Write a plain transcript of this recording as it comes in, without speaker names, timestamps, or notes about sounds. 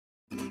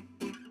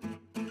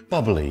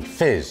Bubbly,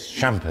 fizz,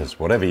 champers,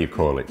 whatever you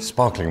call it,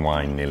 sparkling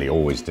wine nearly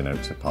always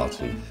denotes a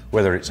party.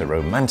 Whether it's a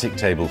romantic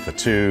table for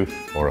two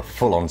or a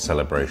full-on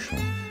celebration,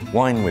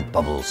 wine with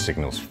bubbles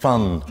signals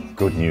fun,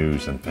 good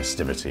news and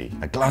festivity.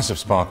 A glass of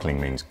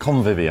sparkling means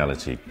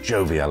conviviality,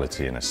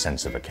 joviality and a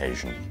sense of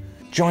occasion.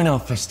 Join our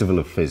Festival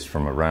of Fizz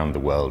from around the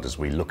world as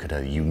we look at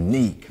a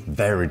unique,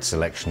 varied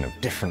selection of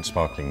different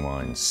sparkling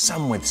wines,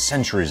 some with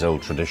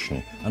centuries-old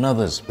tradition and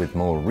others with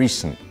more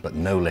recent but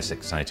no less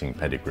exciting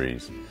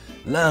pedigrees.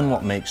 Learn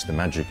what makes the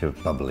magic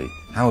of bubbly,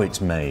 how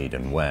it's made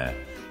and where,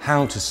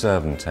 how to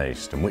serve and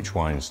taste, and which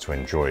wines to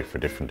enjoy for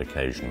different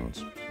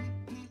occasions.